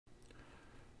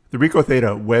The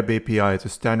THETA Web API is a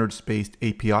standards-based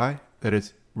API that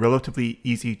is relatively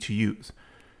easy to use.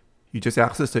 You just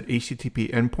access an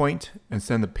HTTP endpoint and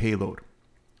send the payload.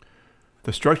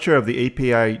 The structure of the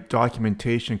API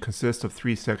documentation consists of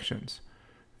three sections.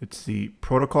 It's the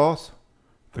protocols,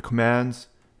 the commands,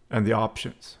 and the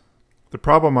options. The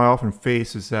problem I often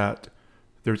face is that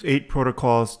there's 8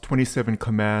 protocols, 27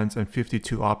 commands, and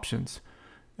 52 options.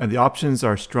 And the options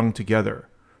are strung together,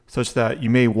 such that you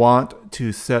may want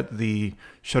to set the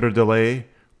shutter delay,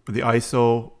 or the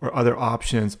ISO, or other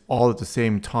options all at the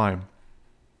same time.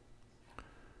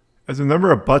 As the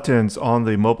number of buttons on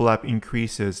the mobile app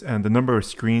increases and the number of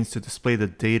screens to display the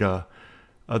data,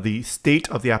 the state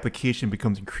of the application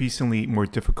becomes increasingly more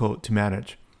difficult to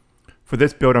manage. For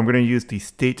this build, I'm going to use the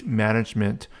state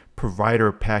management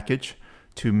provider package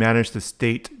to manage the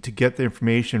state to get the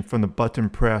information from the button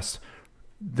press,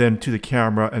 then to the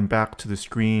camera and back to the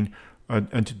screen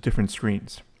and to different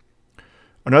screens.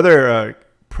 Another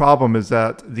problem is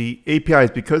that the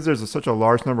APIs, because there's such a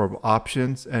large number of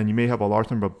options and you may have a large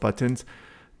number of buttons,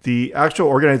 the actual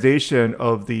organization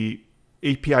of the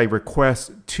API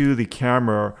requests to the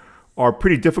camera are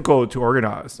pretty difficult to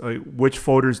organize. Which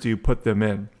folders do you put them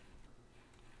in?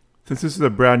 Since this is a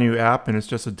brand new app and it's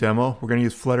just a demo, we're going to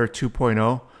use Flutter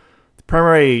 2.0. The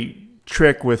primary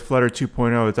trick with Flutter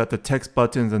 2.0 is that the text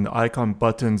buttons and the icon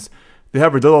buttons, they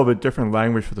have a little bit different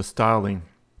language for the styling.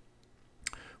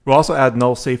 We'll also add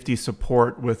null-safety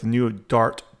support with new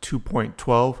Dart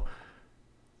 2.12.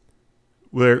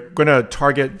 We're going to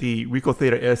target the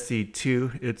THETA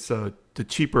SC2. It's the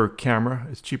cheaper camera.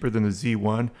 It's cheaper than the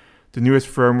Z1. The newest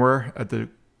firmware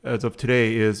as of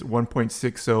today is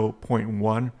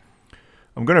 1.60.1.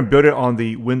 I'm going to build it on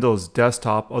the Windows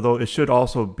desktop, although it should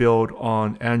also build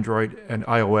on Android and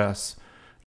iOS.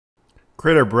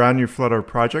 Create a brand new Flutter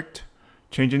project,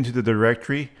 change into the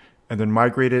directory, and then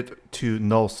migrate it to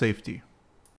null-safety.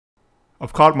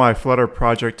 I've called my Flutter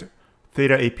project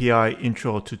THETA API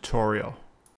Intro Tutorial.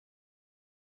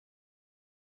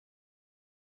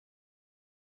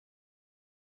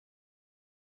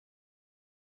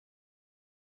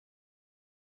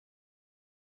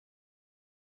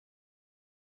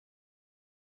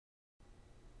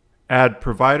 Add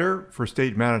provider for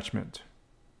state management.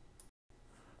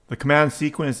 The command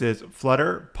sequence is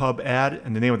flutter pub add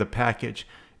and the name of the package.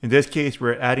 In this case,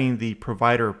 we're adding the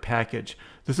provider package.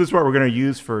 This is what we're going to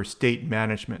use for state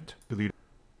management.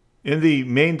 In the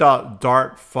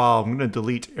main.dart file, I'm going to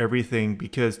delete everything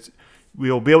because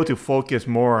we'll be able to focus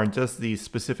more on just the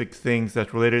specific things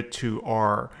that's related to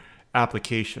our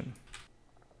application.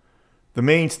 The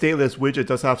main stateless widget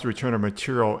does have to return a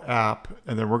material app,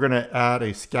 and then we're going to add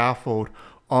a scaffold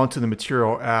onto the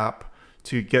material app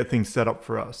to get things set up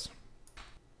for us.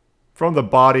 From the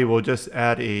body, we'll just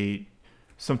add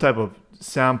some type of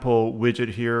sample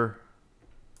widget here.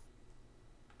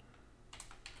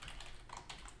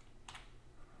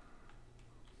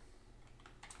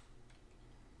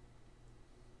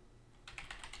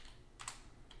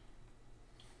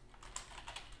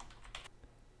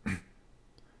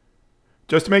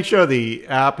 Just to make sure the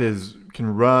app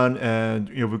can run and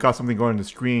we've got something going on the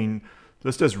screen,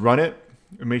 let's just run it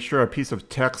and make sure a piece of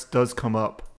text does come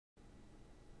up.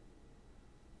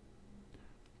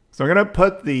 So I'm going to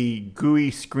put the GUI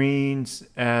screens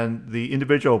and the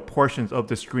individual portions of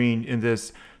the screen in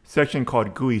this section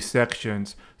called GUI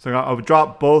sections. So I'll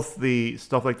drop both the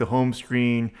stuff like the home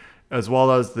screen as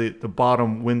well as the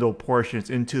bottom window portions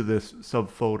into this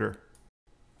subfolder.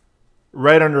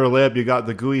 Right under lib, you got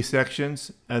the GUI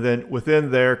sections, and then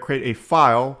within there, create a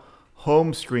file,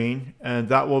 home screen, and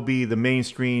that will be the main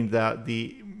screen that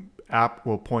the app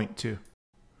will point to.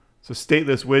 So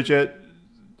stateless widget,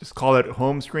 just call it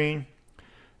home screen,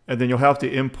 and then you'll have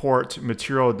to import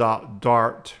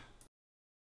material.dart.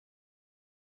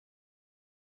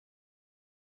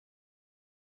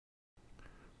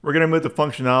 We're going to move the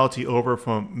functionality over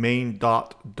from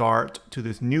main.dart to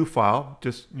this new file,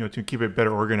 just to keep it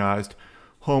better organized,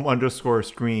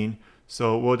 home_screen.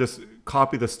 So we'll just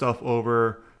copy the stuff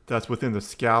over that's within the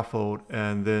scaffold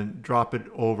and then drop it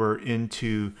over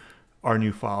into our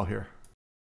new file here.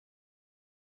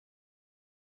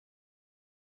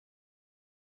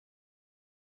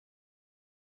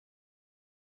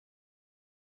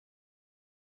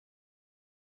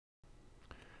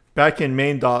 Back in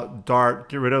main.dart,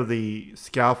 get rid of the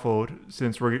scaffold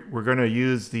since we're going to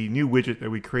use the new widget that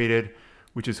we created,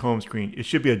 which is home screen. It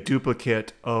should be a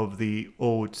duplicate of the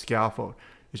old scaffold.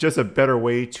 It's just a better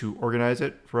way to organize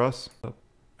it for us.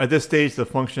 At this stage, the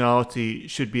functionality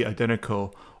should be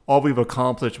identical. All we've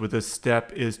accomplished with this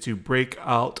step is to break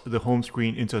out the home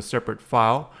screen into a separate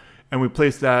file and we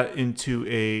place that into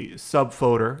a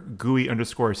subfolder,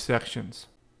 GUI_sections.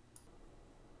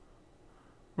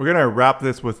 We're going to wrap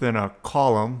this within a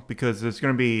column because there's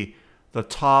going to be the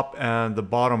top and the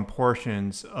bottom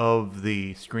portions of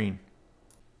the screen.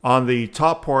 On the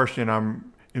top portion,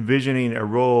 I'm envisioning a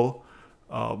role.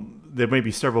 There may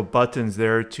be several buttons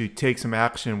there to take some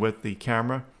action with the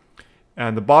camera.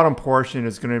 And the bottom portion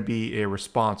is going to be a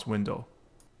response window.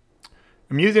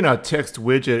 I'm using a text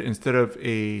widget instead of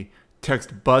a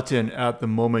text button at the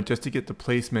moment just to get the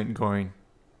placement going.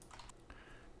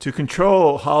 To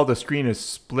control how the screen is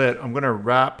split, I'm going to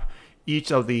wrap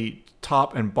each of the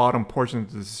top and bottom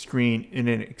portions of the screen in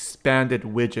an expanded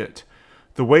widget.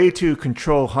 The way to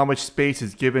control how much space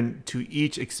is given to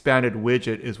each expanded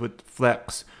widget is with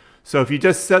flex. So if you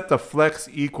just set the flex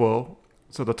equal,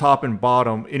 so the top and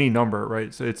bottom, any number,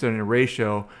 right? So it's in a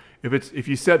ratio. If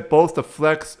you set both the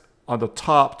flex on the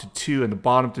top to 2 and the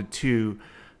bottom to 2,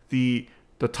 the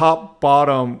top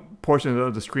bottom portion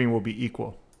of the screen will be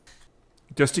equal.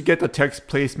 Just to get the text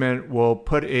placement, we'll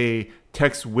put a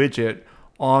text widget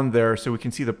on there so we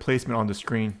can see the placement on the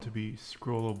screen to be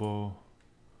scrollable.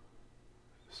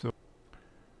 So I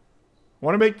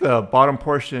want to make the bottom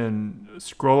portion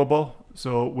scrollable,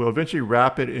 so we'll eventually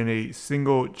wrap it in a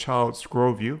single child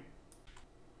scroll view.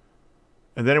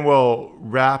 And then we'll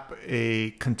wrap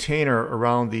a container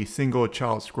around the single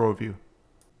child scroll view.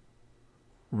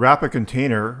 Wrap a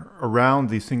container around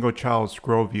the single child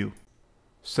scroll view.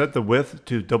 Set the width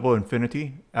to double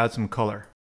infinity, add some color.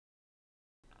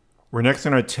 We're next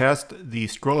going to test the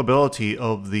scrollability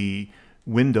of the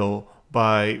window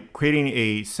by creating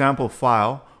a sample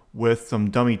file with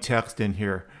some dummy text in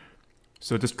here.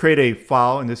 So just create a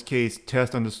file, in this case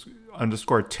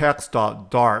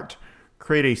test_text.dart,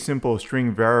 create a simple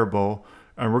string variable,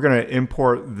 and we're going to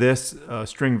import this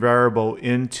string variable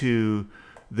into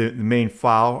the main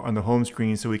file on the home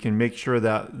screen so we can make sure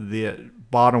that the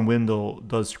bottom window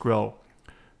does scroll.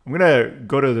 I'm going to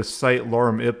go to the site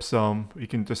Lorem Ipsum, you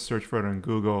can just search for it on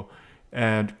Google,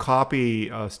 and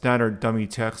copy standard dummy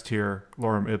text here,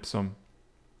 Lorem Ipsum.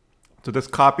 So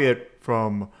just copy it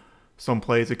from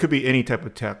someplace. It could be any type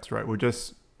of text, right? We'll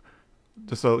just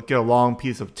get a long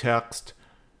piece of text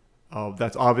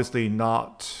that's obviously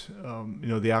not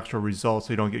the actual result,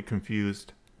 so you don't get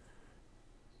confused.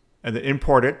 And then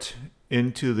import it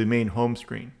into the main home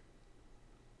screen.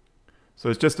 So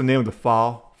it's just the name of the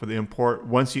file for the import.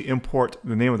 Once you import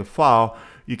the name of the file,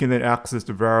 you can then access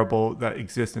the variable that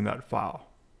exists in that file.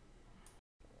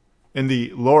 In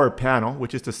the lower panel,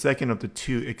 which is the second of the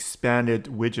two expanded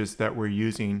widgets that we're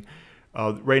using,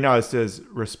 right now it says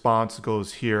response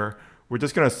goes here. We're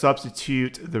just going to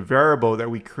substitute the variable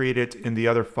that we created in the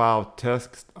other file,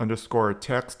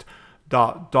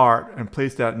 text_text.dart, and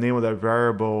place that name of that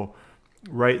variable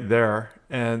right there,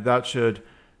 and that should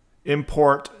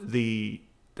import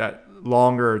that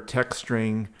longer text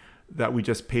string that we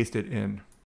just pasted in.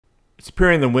 It's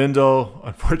appearing in the window.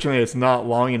 Unfortunately, it's not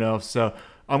long enough, so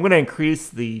I'm going to increase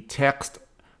the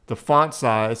font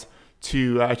size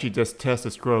to actually just test the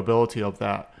scrollability of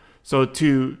that. So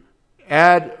to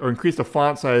add or increase the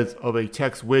font size of a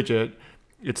text widget,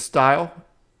 it's style,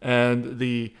 and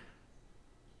the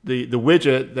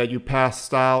widget that you pass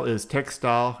style is text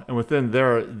style, and within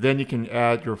there, then you can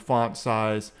add your font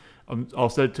size. I'll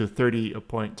set it to 30 a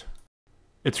point.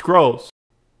 It scrolls.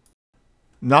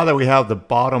 Now that we have the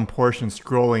bottom portion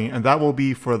scrolling, and that will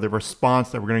be for the response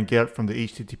that we're going to get from the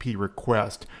HTTP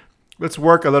request, let's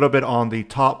work a little bit on the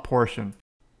top portion.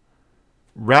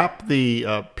 Wrap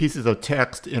the pieces of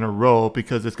text in a row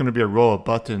because it's going to be a row of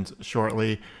buttons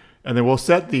shortly. And then we'll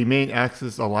set the main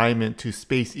axis alignment to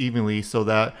space evenly so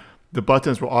that the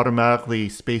buttons will automatically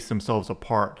space themselves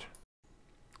apart.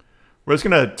 We're just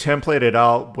going to template it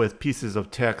out with pieces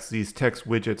of text, these text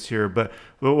widgets here, but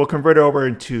we'll convert it over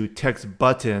into text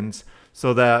buttons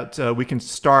so that we can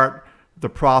start the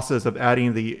process of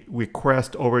adding the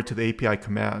request over to the API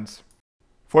commands.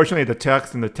 Fortunately, the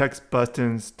text and the text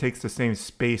buttons takes the same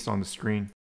space on the screen.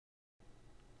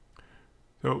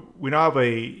 So we now have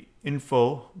a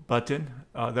info button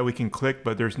that we can click,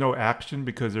 but there's no action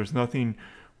because there's nothing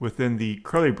within the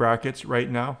curly brackets right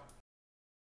now.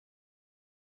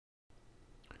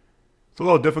 It's a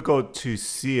little difficult to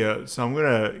see it, so I'm going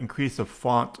to increase the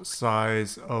font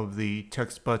size of the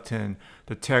text button,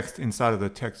 the text inside of the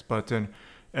text button.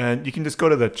 And you can just go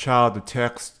to the child, the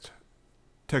text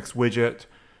widget,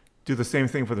 do the same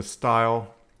thing for the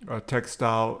style, text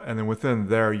style, and then within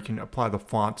there you can apply the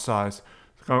font size.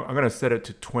 So I'm going to set it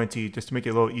to 20 just to make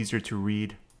it a little easier to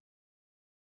read.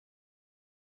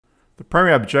 The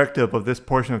primary objective of this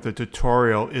portion of the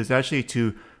tutorial is actually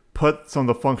to put some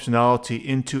of the functionality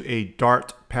into a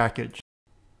Dart package.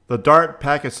 The Dart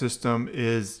package system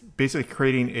is basically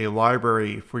creating a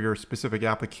library for your specific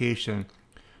application.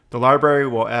 The library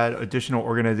will add additional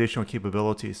organizational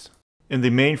capabilities. In the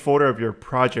main folder of your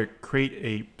project, create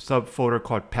a subfolder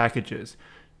called Packages.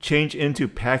 Change into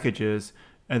Packages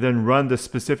and then run the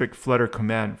specific Flutter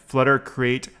command. Flutter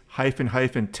create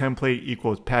 -- template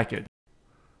equals package.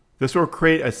 This will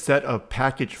create a set of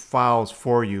package files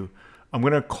for you. I'm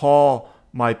going to call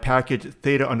my package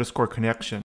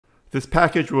THETA_connection. This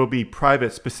package will be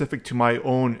private, specific to my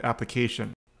own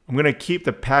application. I'm going to keep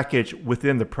the package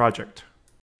within the project.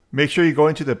 Make sure you go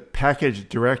into the package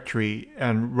directory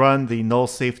and run the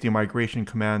null-safety migration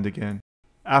command again.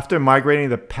 After migrating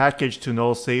the package to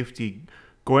null-safety,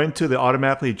 go into the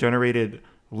automatically generated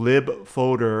lib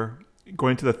folder, go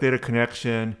into the THETA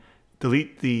connection,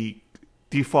 delete the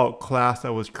default class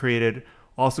that was created,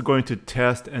 also go into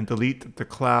test and delete the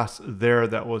class there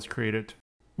that was created.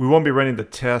 We won't be running the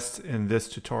tests in this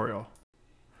tutorial.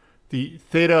 The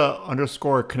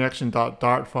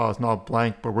THETA_connection.dart file is now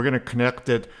blank, but we're going to connect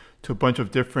it to a bunch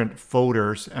of different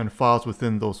folders and files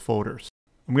within those folders.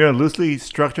 I'm going to loosely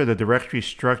structure the directory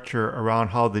structure around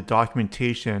how the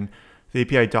documentation, the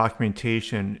API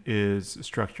documentation is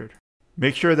structured.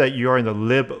 Make sure that you are in the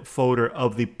lib folder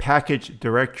of the package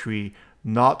directory,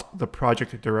 not the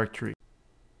project directory.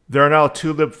 There are now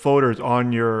 2 lib folders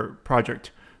on your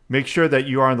project. Make sure that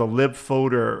you are in the lib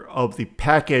folder of the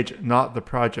package, not the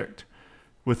project.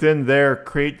 Within there,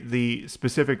 create the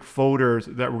specific folders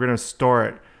that we're going to store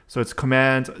it. So it's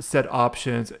commands, set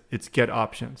options, it's get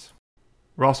options.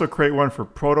 We'll also create one for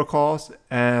protocols,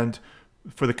 and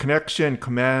for the connection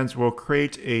commands, we'll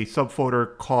create a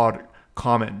subfolder called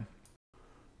common.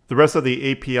 The rest of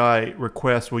the API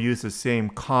requests will use the same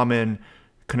common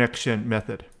connection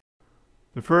method.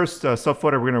 The first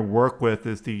subfolder we're going to work with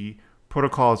is the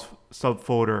protocols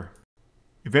subfolder.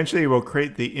 Eventually we'll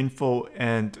create the info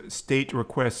and state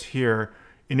requests here.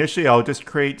 Initially I'll just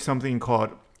create something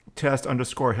called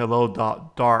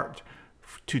test_hello.dart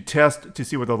to test to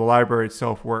see whether the library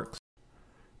itself works.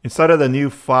 Inside of the new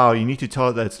file, you need to tell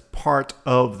it that it's part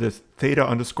of this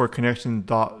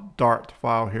THETA_connection.dart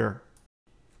file here.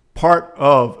 Part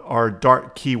of are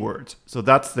Dart keywords. So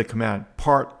that's the command,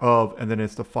 part of, and then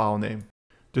it's the file name.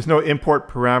 There's no import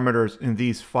parameters in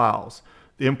these files.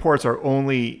 The imports are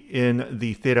only in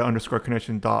the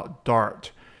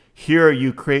THETA_connection.dart. Here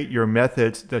you create your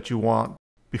methods that you want.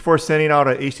 Before sending out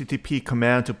an HTTP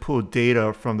command to pull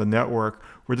data from the network,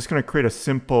 we're just going to create a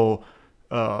simple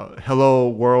hello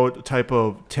world type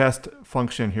of test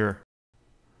function here.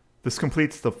 This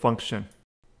completes the function.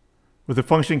 With the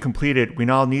function completed, we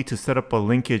now need to set up a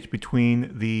linkage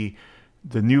between the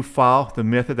new file, the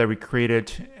method that we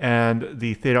created, and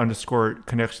the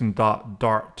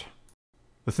THETA_connection.dart.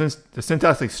 The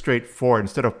syntax is straightforward.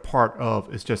 Instead of part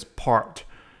of, it's just part,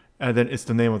 and then it's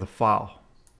the name of the file.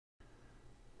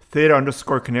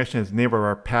 THETA_connection is the name of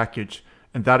our package,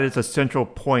 and that is a central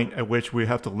point at which we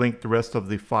have to link the rest of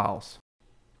the files.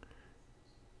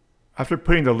 After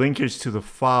putting the linkage to the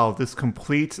file, this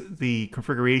completes the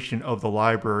configuration of the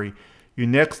library. You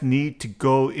next need to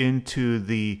go into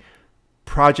the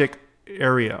project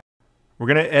area. We're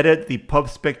going to edit the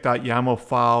pubspec.yaml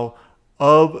file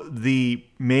of the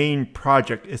main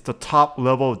project. It's the top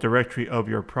level directory of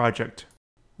your project.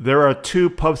 There are 2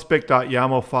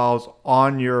 pubspec.yaml files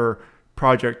on your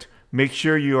project. Make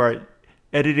sure you are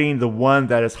editing the one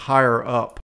that is higher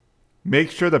up.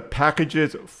 Make sure the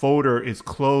packages folder is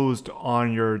closed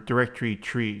on your directory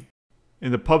tree.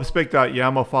 In the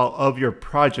pubspec.yaml file of your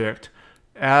project,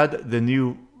 add the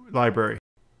new library.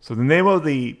 So the name of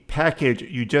the package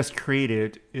you just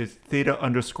created is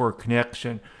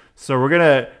THETA_connection. So we're going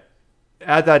to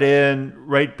add that in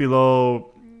right below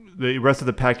the rest of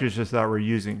the packages that we're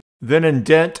using. Then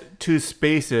indent 2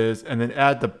 spaces and then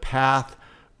add the path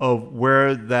of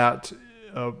where that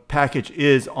package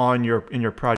is in your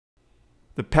project.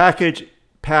 The package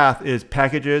path is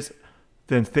packages,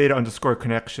 then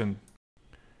THETA_connection.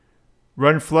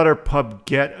 Run flutter pub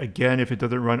get again if it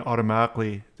doesn't run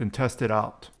automatically, then test it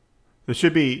out. There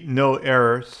should be no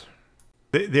errors.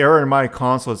 The error in my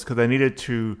console is because I needed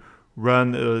to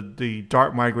run the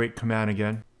Dart migrate command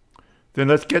again. Then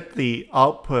let's get the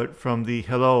output from the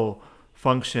hello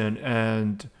function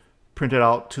and print it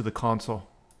out to the console.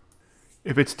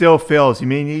 If it still fails, you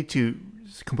may need to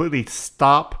completely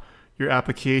stop your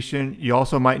application. You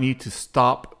also might need to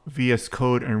stop VS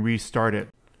Code and restart it.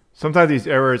 Sometimes these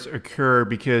errors occur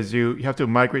because you have to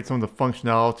migrate some of the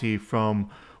functionality from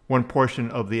one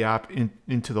portion of the app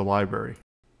into the library.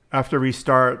 After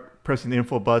restart, pressing the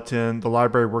info button. The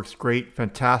library works great.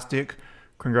 Fantastic.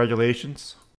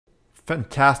 Congratulations.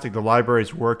 Fantastic. The library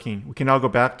is working. We can now go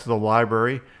back to the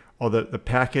library or the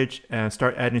package and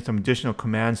start adding some additional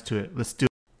commands to it. Let's do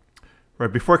it. Right,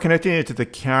 before connecting it to the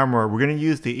camera, we're going to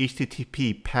use the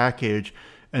HTTP package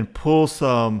and pull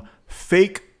some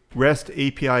fake REST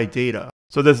API data.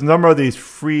 So there's a number of these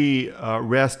free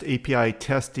REST API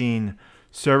testing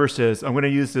services. I'm going to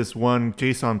use this one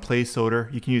JSON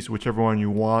placeholder. You can use whichever one you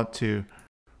want to.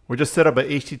 We'll just set up an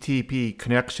HTTP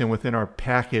connection within our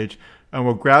package, and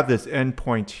we'll grab this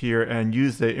endpoint here and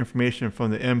use the information from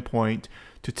the endpoint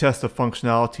to test the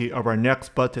functionality of our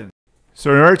next button.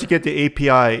 So in order to get the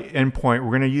API endpoint,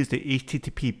 we're going to use the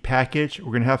HTTP package.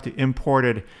 We're going to have to import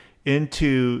it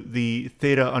into the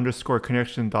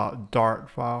theta_connection.dart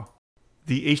file.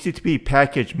 The HTTP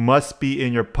package must be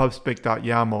in your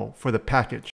pubspec.yaml for the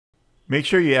package. Make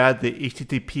sure you add the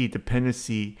HTTP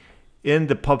dependency in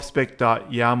the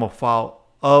pubspec.yaml file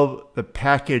of the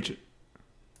package.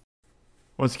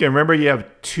 Once again, remember you have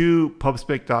two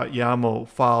pubspec.yaml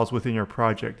files within your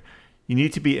project. You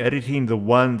need to be editing the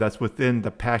one that's within the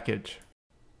package.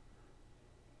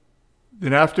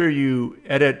 Then after you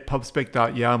edit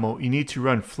pubspec.yaml, you need to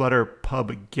run flutter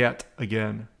pub get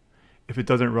again if it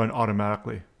doesn't run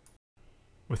automatically.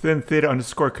 Within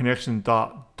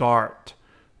theta_connection.dart,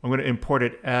 I'm going to import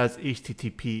it as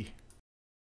HTTP.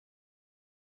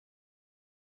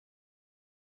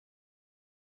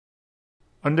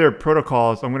 Under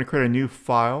protocols, I'm going to create a new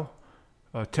file,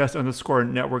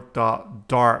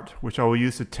 test_network.dart, which I will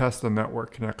use to test the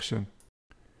network connection.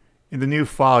 In the new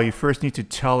file, you first need to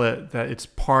tell it that it's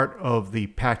part of the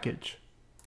package.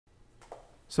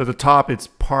 So at the top, it's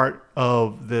part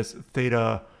of this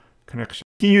theta connection.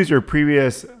 You can use your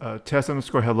previous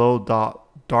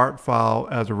test_hello.dart file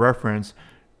as a reference,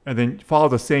 and then follow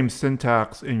the same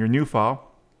syntax in your new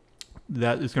file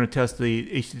that is going to test the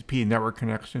HTTP network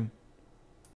connection.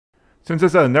 Since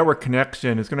it's a network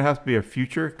connection, it's going to have to be a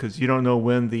future because you don't know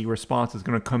when the response is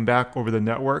going to come back over the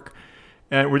network.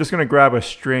 And we're just going to grab a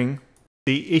string.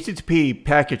 The HTTP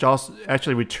package also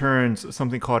actually returns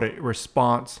something called a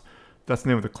response. That's the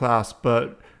name of the class.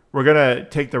 But we're going to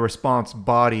take the response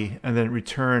body and then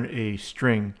return a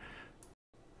string.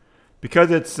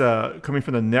 Because it's coming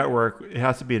from the network, it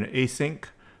has to be an async.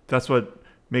 That's what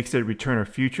makes it return a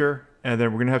future. And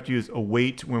then we're going to have to use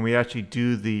await when we actually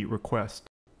do the request.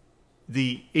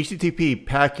 The HTTP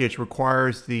package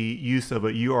requires the use of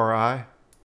a URI.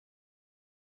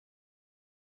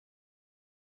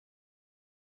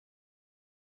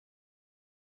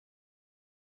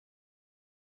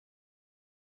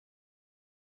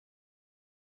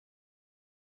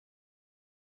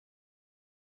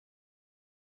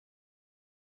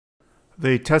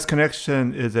 The test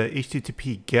connection is a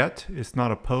HTTP GET. It's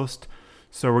not a POST.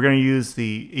 So we're going to use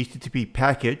the HTTP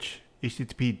package,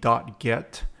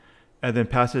 http.get, and then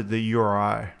pass it the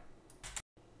URI.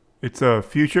 It's a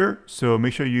future, so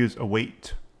make sure you use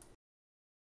await.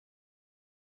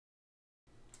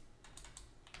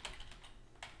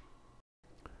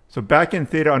 So back in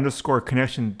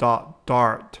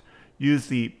theta_connection.dart, use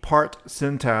the part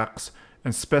syntax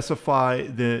and specify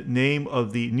the name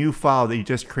of the new file that you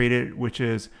just created, which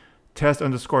is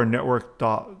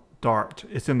test_network.dart.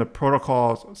 It's in the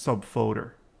protocols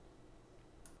subfolder.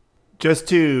 Just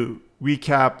to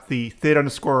recap, the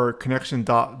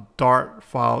theta_connection.dart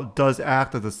file does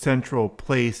act as a central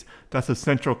place. That's a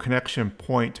central connection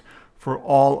point for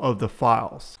all of the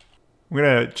files. I'm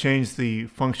going to change the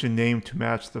function name to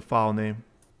match the file name.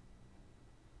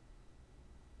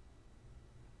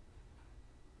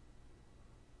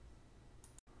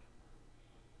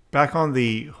 Back on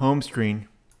the home screen,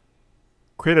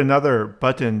 create another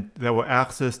button that will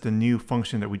access the new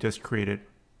function that we just created.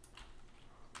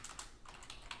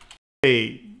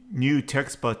 A new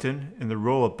text button in the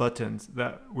row of buttons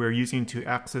that we're using to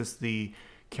access the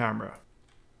camera.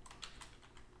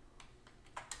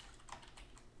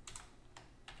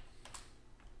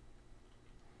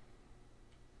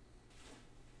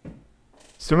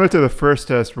 Similar to the first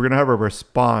test, we're going to have a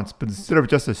response, but instead of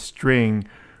just a string,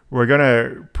 we're going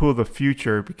to pull the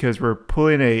future because we're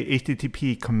pulling a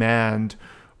HTTP command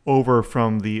over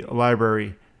from the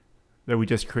library that we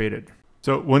just created.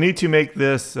 So we'll need to make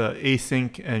this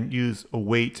async and use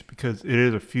await because it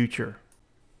is a future.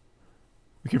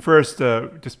 We can first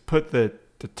just put the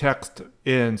text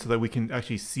in so that we can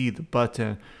actually see the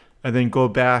button and then go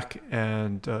back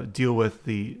and deal with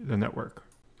the network.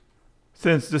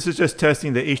 Since this is just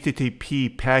testing the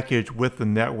HTTP package with the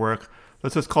network,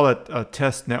 let's just call it a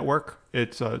test network.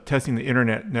 It's testing the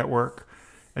internet network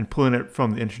and pulling it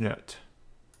from the internet.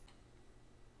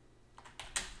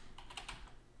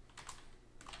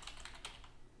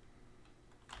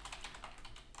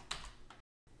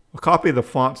 copy the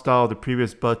font style of the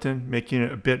previous button, making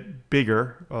it a bit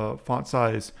bigger, font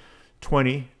size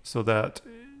 20, so that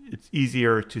it's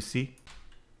easier to see.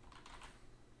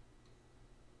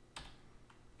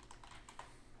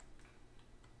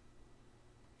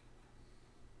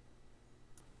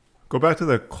 Go back to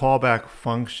the callback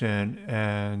function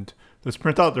and let's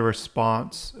print out the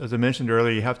response. As I mentioned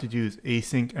earlier, you have to use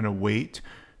async and await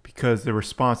because the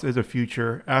response is a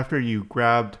future. After you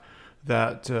grabbed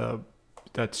that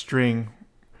string,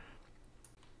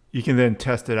 you can then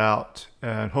test it out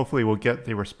and hopefully we'll get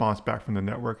the response back from the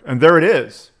network. And there it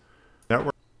is.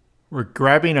 We're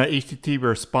grabbing an HTTP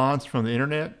response from the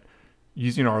internet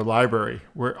using our library.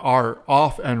 We are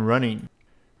off and running.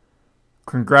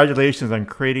 Congratulations on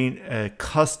creating a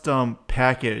custom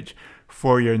package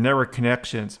for your network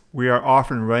connections. We are off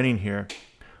and running here.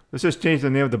 Let's just change the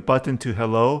name of the button to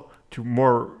hello to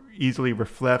more easily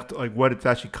reflect like what it's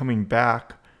actually coming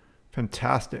back.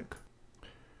 Fantastic.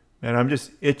 And I'm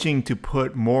just itching to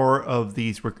put more of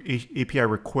these API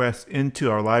requests into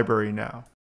our library now.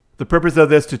 The purpose of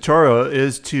this tutorial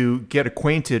is to get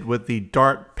acquainted with the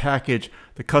Dart package,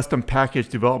 the custom package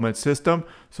development system,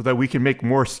 so that we can make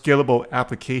more scalable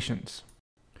applications.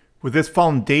 With this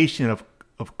foundation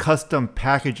of custom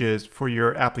packages for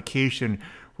your application,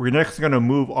 we're next going to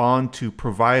move on to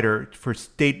provider for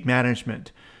state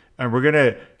management. And we're going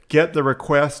to get the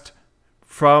request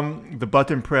from the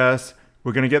button press.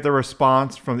 We're going to get the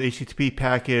response from the HTTP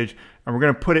package, and we're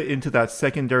going to put it into that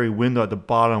secondary window at the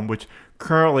bottom, which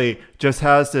currently just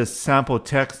has this sample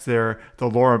text there, the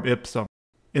lorem ipsum.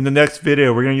 In the next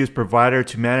video, we're going to use provider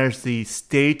to manage the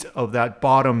state of that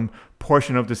bottom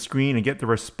portion of the screen and get the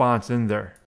response in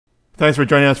there. Thanks for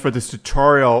joining us for this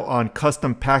tutorial on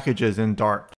custom packages in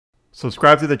Dart.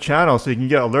 Subscribe to the channel so you can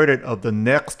get alerted of the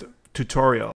next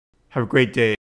tutorial. Have a great day.